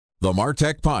The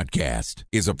Martech Podcast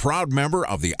is a proud member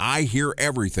of the I Hear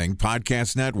Everything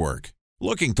Podcast Network.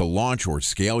 Looking to launch or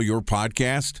scale your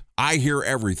podcast? I Hear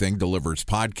Everything delivers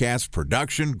podcast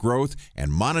production, growth,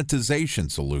 and monetization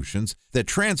solutions that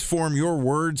transform your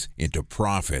words into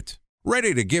profit.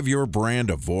 Ready to give your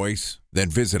brand a voice? Then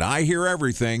visit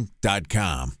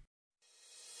iheareverything.com.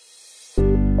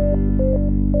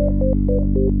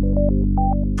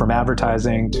 From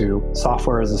advertising to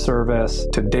software as a service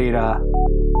to data.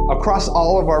 Across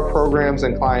all of our programs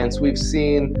and clients, we've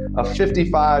seen a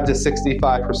 55 to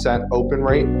 65% open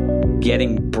rate.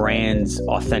 Getting brands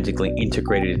authentically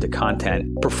integrated into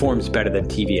content performs better than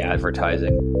TV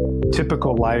advertising.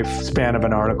 Typical lifespan of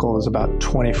an article is about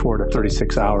 24 to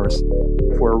 36 hours.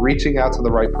 If we're reaching out to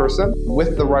the right person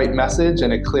with the right message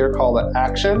and a clear call to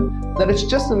action, then it's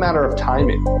just a matter of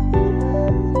timing.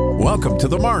 Welcome to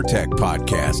the Martech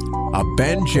Podcast, a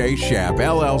Ben J. Schaap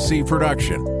LLC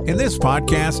production. In this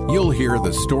podcast, you'll hear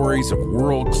the stories of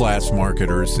world-class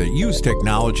marketers that use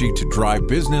technology to drive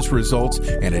business results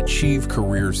and achieve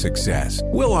career success.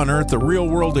 We'll unearth the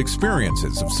real-world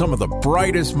experiences of some of the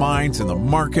brightest minds in the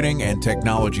marketing and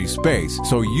technology space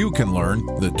so you can learn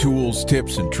the tools,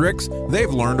 tips, and tricks they've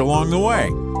learned along the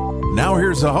way. Now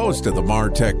here's the host of the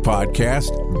Martech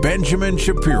Podcast, Benjamin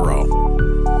Shapiro.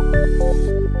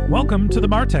 Welcome to the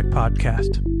Martech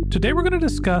Podcast. Today we're going to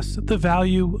discuss the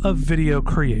value of video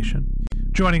creation.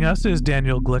 Joining us is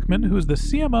Daniel Glickman, who is the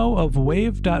CMO of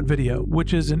Wave.video,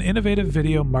 which is an innovative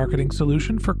video marketing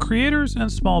solution for creators and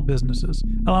small businesses,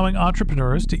 allowing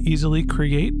entrepreneurs to easily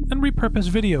create and repurpose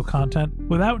video content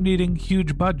without needing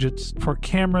huge budgets for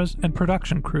cameras and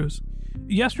production crews.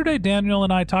 Yesterday, Daniel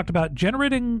and I talked about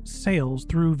generating sales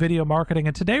through video marketing,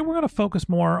 and today we're going to focus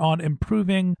more on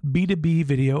improving B2B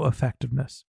video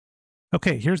effectiveness.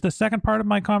 Okay, here's the second part of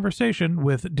my conversation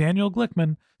with Daniel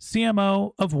Glickman,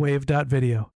 CMO of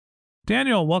Wave.video.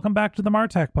 Daniel, welcome back to the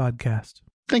Martech Podcast.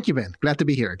 Thank you, Ben. Glad to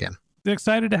be here again.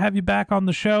 Excited to have you back on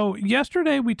the show.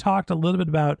 Yesterday, we talked a little bit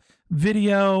about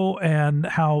video and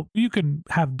how you can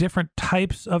have different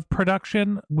types of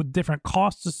production with different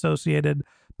costs associated,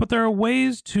 but there are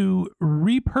ways to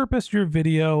repurpose your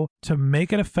video to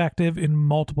make it effective in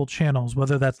multiple channels,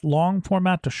 whether that's long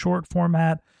format to short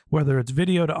format, whether it's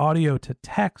video to audio to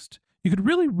text. You could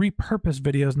really repurpose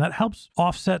videos, and that helps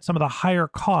offset some of the higher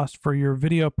costs for your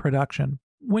video production.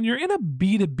 When you're in a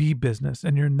B2B business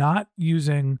and you're not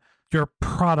using your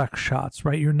product shots,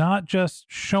 right? You're not just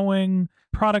showing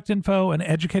product info and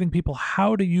educating people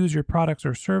how to use your products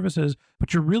or services,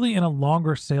 but you're really in a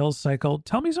longer sales cycle.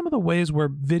 Tell me some of the ways where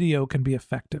video can be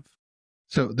effective.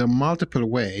 So there are multiple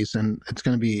ways, and it's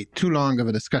going to be too long of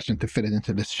a discussion to fit it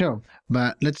into this show.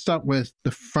 But let's start with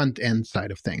the front end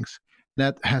side of things.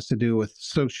 That has to do with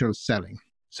social selling.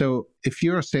 So if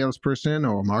you're a salesperson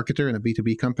or a marketer in a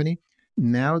B2B company,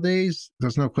 nowadays,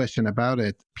 there's no question about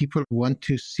it. People want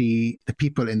to see the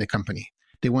people in the company.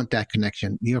 They want that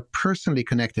connection. You're personally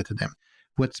connected to them.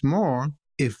 What's more,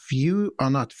 if you are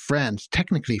not friends,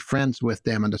 technically friends with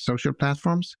them on the social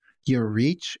platforms, your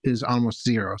reach is almost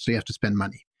zero, so you have to spend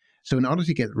money. So in order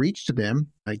to get reach to them,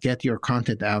 get your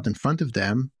content out in front of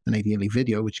them, and ideally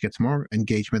video, which gets more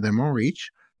engagement and more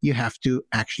reach, you have to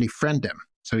actually friend them.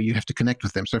 So you have to connect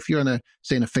with them. So if you're in a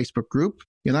Facebook group,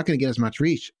 you're not going to get as much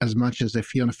reach as much as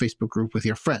if you're in a Facebook group with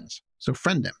your friends. So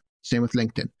friend them. Same with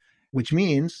LinkedIn, which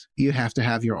means you have to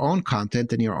have your own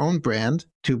content and your own brand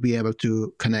to be able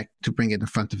to connect, to bring it in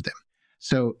front of them.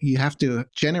 So you have to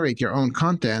generate your own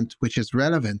content, which is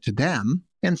relevant to them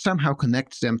and somehow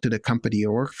connects them to the company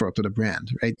you work for, to the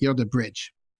brand, right? You're the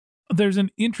bridge. There's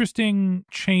an interesting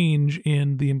change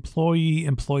in the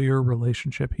employee-employer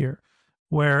relationship here,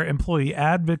 where employee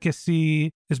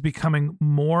advocacy is becoming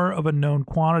more of a known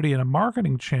quantity in a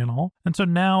marketing channel. And so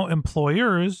now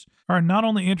employers are not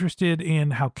only interested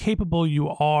in how capable you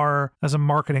are as a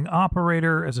marketing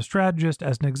operator, as a strategist,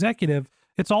 as an executive,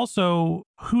 it's also,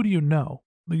 who do you know?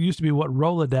 It used to be, what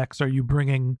Rolodex are you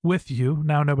bringing with you?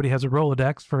 Now nobody has a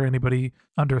Rolodex. For anybody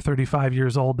under 35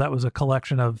 years old, that was a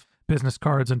collection of business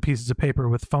cards and pieces of paper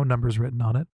with phone numbers written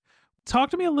on it. Talk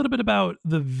to me a little bit about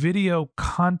the video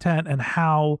content and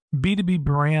how B2B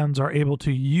brands are able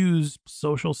to use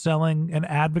social selling and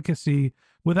advocacy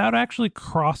without actually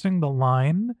crossing the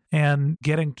line and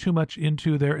getting too much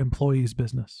into their employees'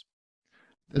 business.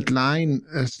 That line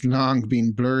has long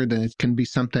been blurred, and it can be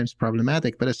sometimes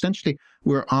problematic, but essentially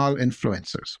we're all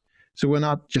influencers. So we're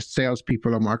not just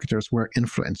salespeople or marketers, we're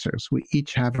influencers. We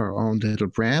each have our own little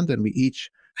brand, and we each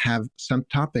have some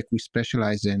topic we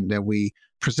specialize in that we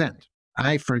present.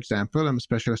 I, for example, am a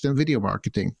specialist in video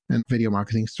marketing and video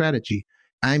marketing strategy.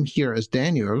 I'm here as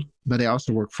Daniel, but I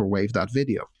also work for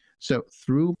Wave.video. So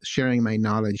through sharing my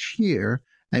knowledge here,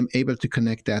 I'm able to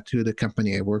connect that to the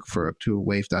company I work for, to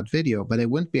Wave.video. But I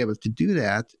wouldn't be able to do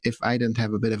that if I didn't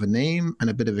have a bit of a name and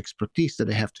a bit of expertise that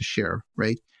I have to share,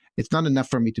 right? It's not enough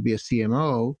for me to be a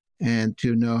CMO and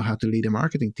to know how to lead a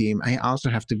marketing team. I also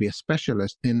have to be a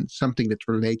specialist in something that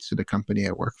relates to the company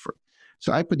I work for.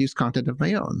 So I produce content of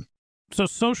my own. So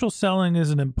social selling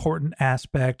is an important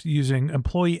aspect. Using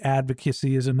employee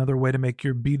advocacy is another way to make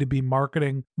your B2B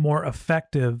marketing more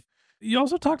effective. You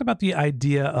also talked about the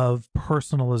idea of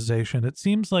personalization. It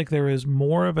seems like there is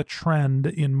more of a trend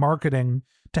in marketing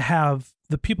to have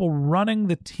the people running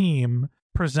the team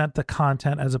present the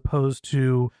content as opposed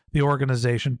to the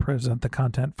organization present the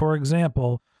content. For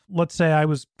example, let's say I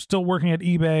was still working at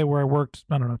eBay where I worked,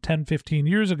 10, 15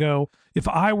 years ago. If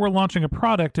I were launching a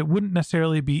product, it wouldn't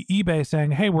necessarily be eBay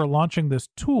saying, hey, we're launching this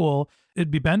tool.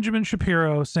 It'd be Benjamin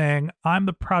Shapiro saying, I'm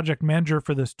the project manager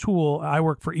for this tool. I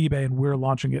work for eBay and we're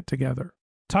launching it together.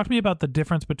 Talk to me about the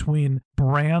difference between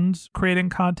brands creating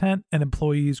content and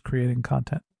employees creating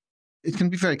content. It can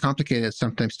be very complicated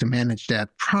sometimes to manage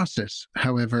that process.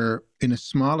 However, in a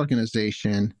small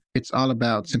organization, it's all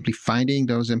about simply finding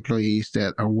those employees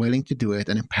that are willing to do it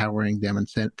and empowering them and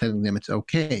telling them it's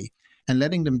okay and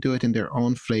letting them do it in their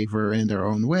own flavor and in their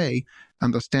own way,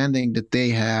 understanding that they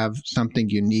have something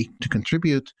unique to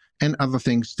contribute and other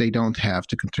things they don't have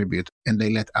to contribute, and they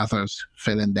let others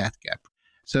fill in that gap.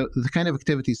 So the kind of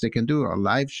activities they can do are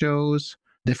live shows,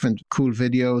 different cool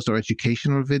videos or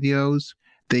educational videos.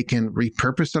 They can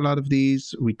repurpose a lot of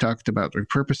these. We talked about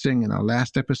repurposing in our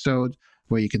last episode,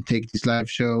 where you can take these live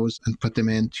shows and put them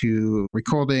into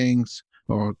recordings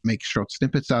or make short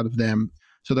snippets out of them.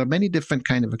 So there are many different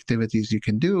kind of activities you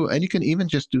can do. And you can even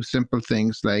just do simple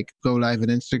things like go live on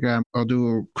Instagram or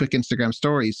do quick Instagram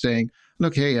stories saying,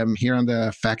 look, hey, I'm here on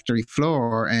the factory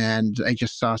floor and I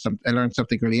just I learned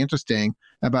something really interesting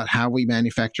about how we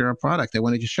manufacture our product. I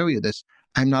wanted to show you this.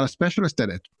 I'm not a specialist at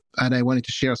it, and I wanted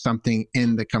to share something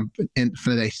in the company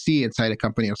that I see inside a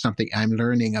company or something I'm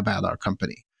learning about our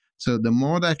company. So the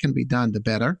more that can be done, the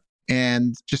better.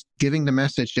 And just giving the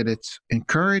message that it's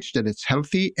encouraged, that it's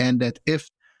healthy, and that if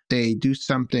they do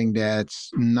something that's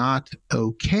not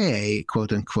okay,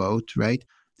 quote unquote, right,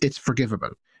 it's forgivable.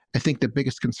 I think the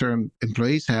biggest concern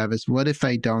employees have is, what if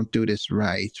I don't do this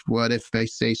right? What if I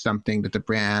say something that the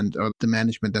brand or the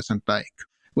management doesn't like?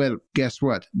 Well, guess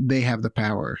what? They have the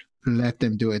power. Let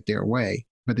them do it their way,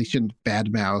 but they shouldn't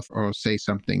badmouth or say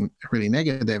something really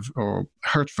negative or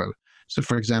hurtful. So,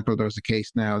 for example, there's a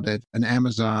case now that an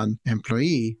Amazon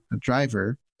employee, a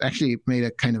driver, actually made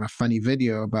a kind of a funny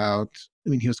video about,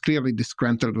 he was clearly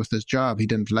disgruntled with his job. He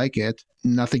didn't like it.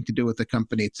 Nothing to do with the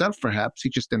company itself, perhaps. He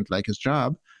just didn't like his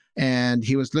job. And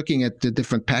he was looking at the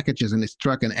different packages in his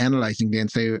truck and analyzing them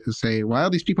and say, why are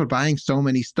these people buying so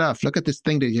many stuff? Look at this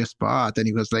thing they just bought. And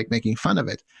he was like making fun of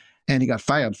it. And he got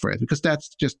fired for it because that's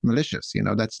just malicious.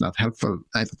 That's not helpful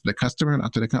either to the customer,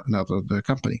 not to the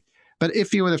company. But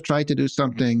if you would have tried to do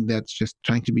something that's just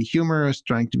trying to be humorous,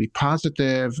 trying to be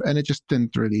positive, and it just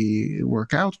didn't really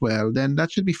work out well, then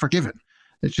that should be forgiven.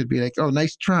 It should be like, oh,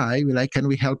 nice try. Can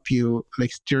we help you,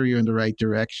 steer you in the right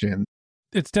direction?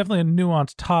 It's definitely a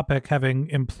nuanced topic, having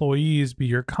employees be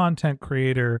your content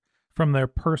creator from their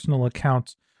personal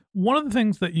accounts. One of the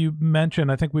things that you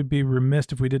mentioned, I think we'd be remiss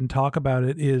if we didn't talk about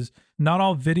it, is not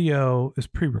all video is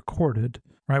pre-recorded,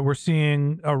 right? We're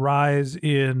seeing a rise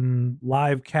in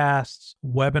live casts,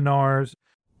 webinars.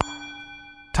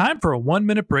 Time for a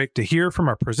 1-minute break to hear from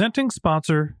our presenting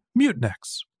sponsor,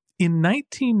 Mutinex. In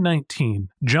 1919,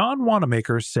 John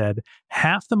Wanamaker said,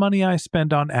 half the money I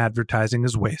spend on advertising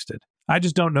is wasted. I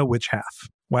just don't know which half.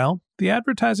 Well, the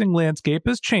advertising landscape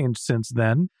has changed since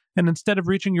then, and instead of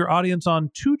reaching your audience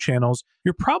on 2 channels,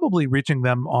 you're probably reaching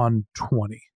them on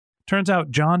 20. Turns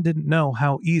out John didn't know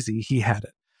how easy he had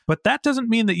it. But that doesn't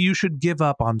mean that you should give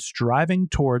up on striving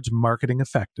towards marketing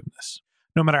effectiveness.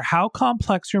 No matter how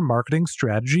complex your marketing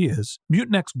strategy is,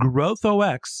 Mutinex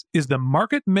GrowthOS is the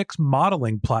market mix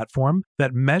modeling platform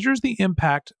that measures the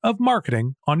impact of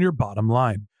marketing on your bottom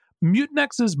line.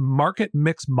 Mutinex's market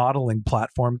mix modeling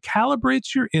platform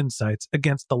calibrates your insights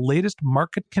against the latest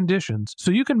market conditions so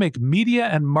you can make media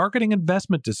and marketing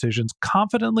investment decisions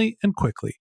confidently and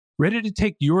quickly. Ready to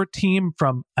take your team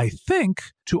from I think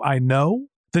to I know?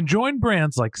 Then join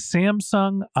brands like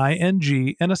Samsung,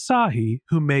 ING, and Asahi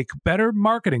who make better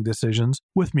marketing decisions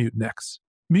with Mutinex.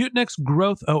 Mutinex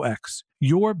GrowthOS.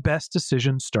 Your best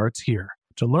decision starts here.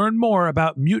 To learn more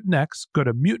about Mutinex, go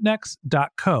to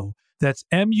mutinex.co. That's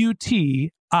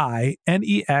MUTINEX.co.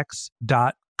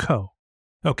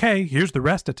 Okay, here's the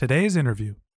rest of today's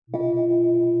interview.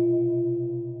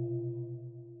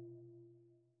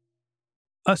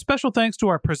 A special thanks to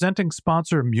our presenting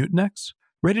sponsor, Mutinex.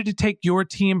 Ready to take your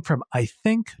team from I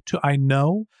think to I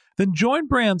know? Then join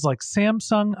brands like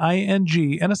Samsung,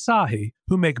 ING, and Asahi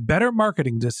who make better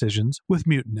marketing decisions with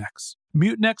Mutinex.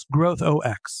 Mutinex Growth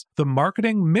OS, the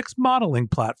marketing mix modeling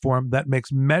platform that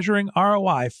makes measuring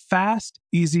ROI fast,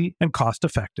 easy, and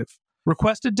cost-effective.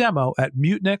 Request a demo at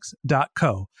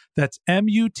Mutinex.co. That's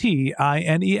Mutinex.co.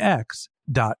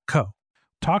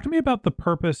 Talk to me about the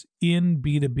purpose in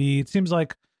B2B. It seems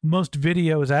like most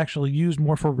video is actually used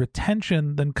more for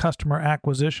retention than customer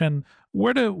acquisition.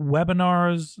 Where do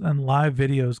webinars and live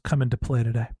videos come into play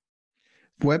today?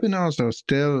 Webinars are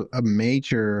still a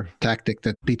major tactic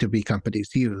that B2B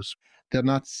companies use. They're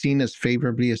not seen as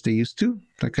favorably as they used to.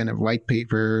 They're kind of white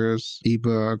papers,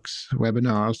 ebooks,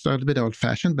 webinars. They're a bit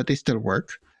old-fashioned, but they still work.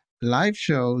 Live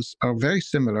shows are very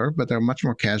similar, but they're much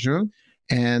more casual,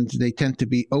 and they tend to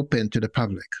be open to the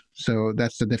public. So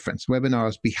that's the difference.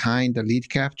 Webinars behind the lead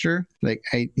capture, like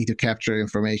I need to capture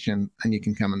information and you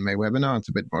can come on my webinar. It's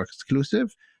a bit more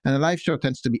exclusive. And a live show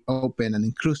tends to be open and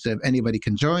inclusive. Anybody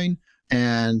can join,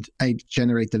 and I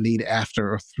generate the lead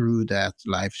after or through that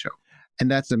live show.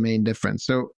 And that's the main difference.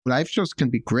 So live shows can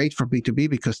be great for B2B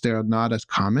because they're not as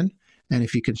common. And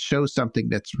if you can show something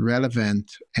that's relevant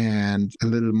and a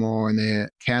little more in a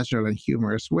casual and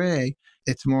humorous way,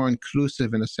 it's more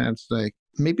inclusive in a sense like,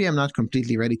 maybe I'm not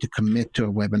completely ready to commit to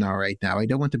a webinar right now. I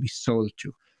don't want to be sold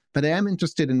to, but I am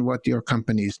interested in what your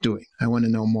company is doing. I want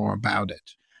to know more about it.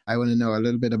 I want to know a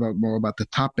little bit more about the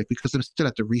topic because I'm still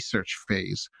at the research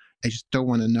phase. I just don't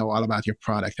want to know all about your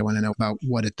product. I want to know about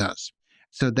what it does.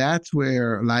 So that's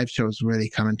where live shows really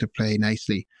come into play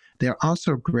nicely. They're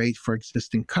also great for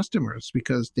existing customers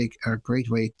because they are a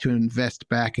great way to invest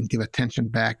back and give attention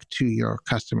back to your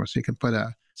customers. So you can put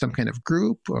some kind of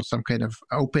group or some kind of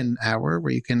open hour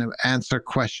where you can answer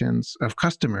questions of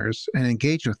customers and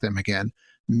engage with them again.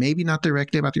 Maybe not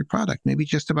directly about your product, maybe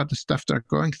just about the stuff they're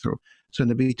going through. So in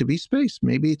the B2B space,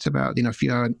 maybe it's about, if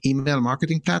you are an email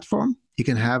marketing platform, you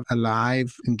can have a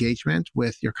live engagement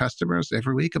with your customers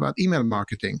every week about email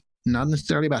marketing. Not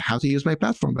necessarily about how to use my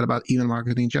platform, but about email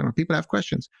marketing in general. People have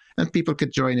questions and people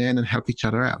could join in and help each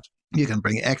other out. You can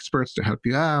bring experts to help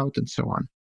you out and so on.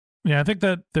 Yeah, I think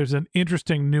that there's an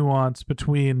interesting nuance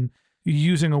between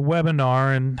using a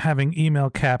webinar and having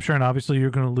email capture, and obviously you're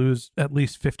going to lose at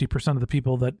least 50% of the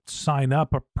people that sign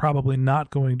up are probably not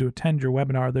going to attend your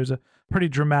webinar. There's a pretty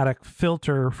dramatic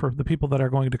filter for the people that are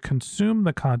going to consume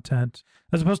the content,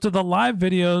 as opposed to the live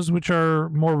videos, which are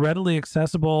more readily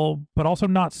accessible, but also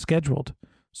not scheduled.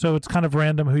 So it's kind of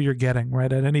random who you're getting,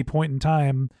 right? At any point in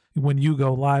time, when you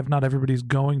go live, not everybody's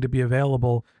going to be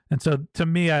available. And so to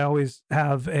me, I always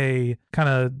have a kind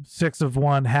of 6 of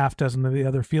one, half dozen of the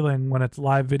other feeling when it's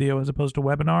live video as opposed to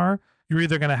webinar. You're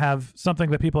either going to have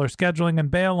something that people are scheduling and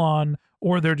bail on,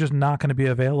 or they're just not going to be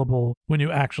available when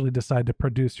you actually decide to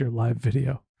produce your live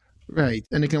video. Right.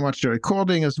 And you can watch the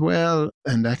recording as well,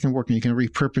 and that can work. And you can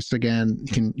repurpose again.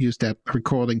 You can use that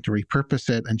recording to repurpose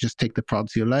it and just take the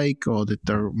parts you like or that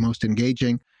are most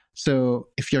engaging. So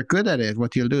if you're good at it,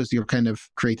 what you'll do is you'll kind of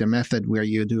create a method where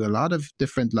you do a lot of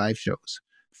different live shows.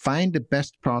 Find the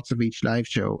best parts of each live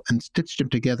show and stitch them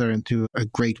together into a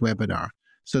great webinar.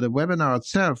 So the webinar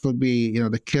itself will be,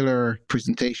 the killer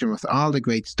presentation with all the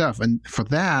great stuff. And for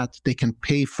that, they can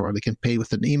pay for it. They can pay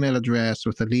with an email address,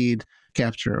 with a lead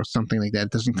capture or something like that.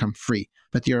 It doesn't come free.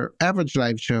 But your average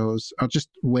live shows are just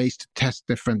ways to test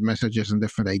different messages and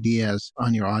different ideas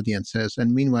on your audiences.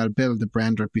 And meanwhile, build the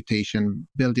brand reputation,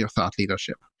 build your thought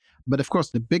leadership. But of course,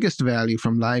 the biggest value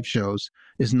from live shows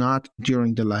is not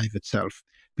during the live itself,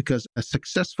 because a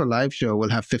successful live show will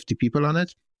have 50 people on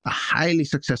it. A highly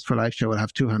successful live show will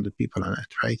have 200 people on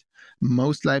it, right?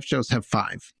 Most live shows have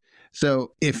 5.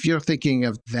 So if you're thinking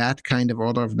of that kind of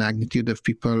order of magnitude of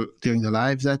people during the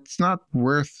live, that's not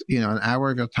worth, an hour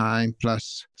of your time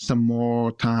plus some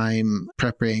more time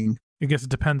prepping. I guess it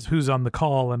depends who's on the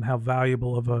call and how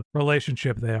valuable of a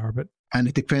relationship they are. And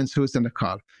it depends who's on the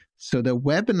call. So the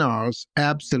webinars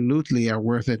absolutely are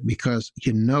worth it because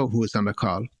you know who's on the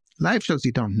call. Live shows,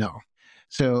 you don't know.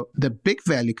 So the big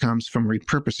value comes from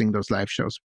repurposing those live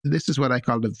shows. This is what I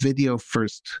call the video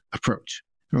first approach.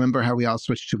 Remember how we all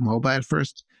switched to mobile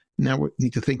first? Now we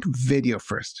need to think video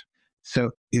first.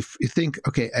 So if you think,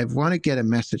 okay, I want to get a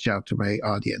message out to my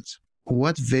audience.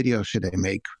 What video should I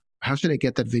make? How should I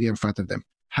get that video in front of them?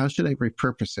 How should I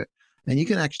repurpose it? And you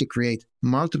can actually create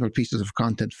multiple pieces of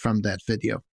content from that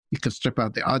video. You can strip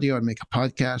out the audio and make a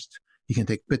podcast. You can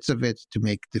take bits of it to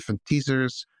make different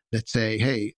teasers. that say,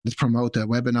 hey, let's promote a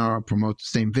webinar, promote the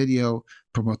same video,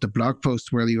 promote the blog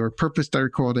post where you repurposed the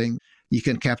recording. You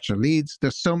can capture leads.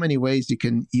 There's so many ways you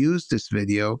can use this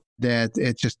video that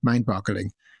it's just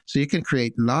mind-boggling. So you can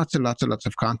create lots and lots and lots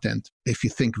of content if you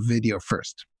think video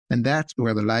first. And that's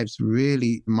where the lives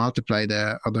really multiply,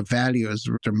 the value is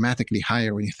dramatically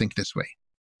higher when you think this way.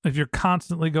 If you're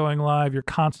constantly going live, you're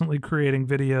constantly creating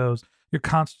videos, you're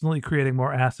constantly creating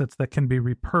more assets that can be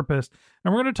repurposed.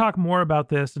 And we're going to talk more about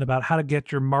this and about how to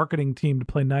get your marketing team to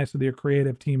play nice with your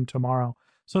creative team tomorrow.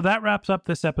 So that wraps up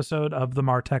this episode of the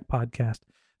Martech Podcast.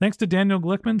 Thanks to Daniel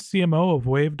Glickman, CMO of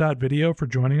Wave.video, for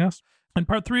joining us. In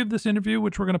part 3 of this interview,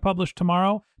 which we're going to publish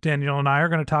tomorrow, Daniel and I are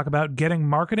going to talk about getting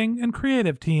marketing and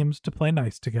creative teams to play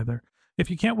nice together. If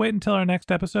you can't wait until our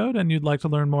next episode and you'd like to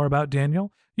learn more about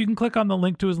Daniel, you can click on the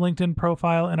link to his LinkedIn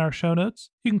profile in our show notes.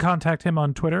 You can contact him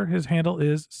on Twitter. His handle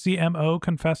is CMO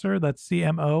Confessor. That's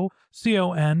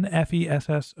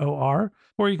CMOCONFESSOR.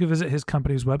 Or you can visit his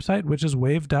company's website, which is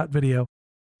wave.video.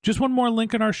 Just one more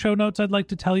link in our show notes I'd like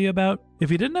to tell you about.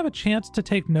 If you didn't have a chance to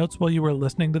take notes while you were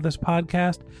listening to this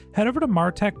podcast, head over to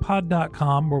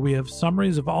martechpod.com, where we have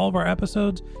summaries of all of our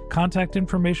episodes, contact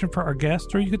information for our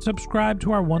guests, or you could subscribe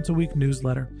to our once-a-week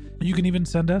newsletter. You can even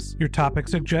send us your topic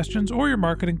suggestions or your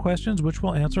marketing questions, which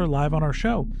we'll answer live on our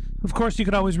show. Of course, you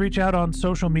could always reach out on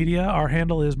social media. Our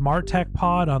handle is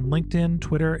MartechPod on LinkedIn,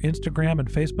 Twitter, Instagram, and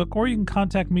Facebook, or you can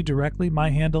contact me directly.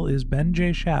 My handle is Ben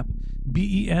J. Shap,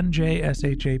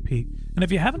 BenJShap. And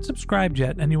if you haven't subscribed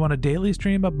yet and you want a daily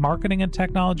stream of marketing and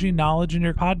technology knowledge in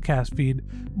your podcast feed,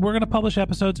 we're going to publish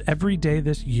episodes every day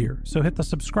this year. So hit the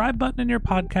subscribe button in your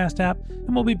podcast app,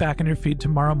 and we'll be back in your feed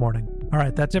tomorrow morning. All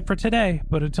right, that's it for today.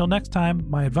 But until next time,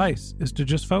 my advice is to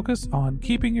just focus on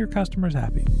keeping your customers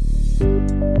happy.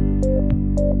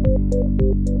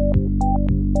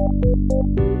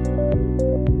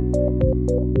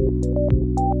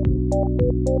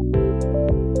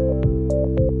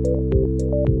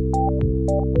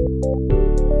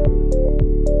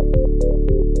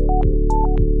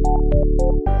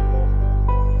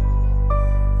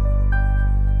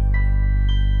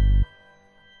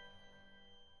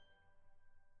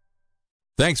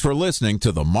 Thanks for listening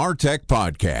to the Martech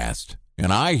Podcast,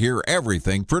 an I Hear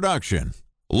Everything production.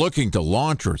 Looking to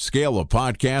launch or scale a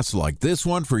podcast like this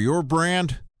one for your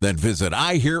brand? Then visit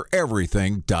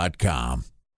iheareverything.com.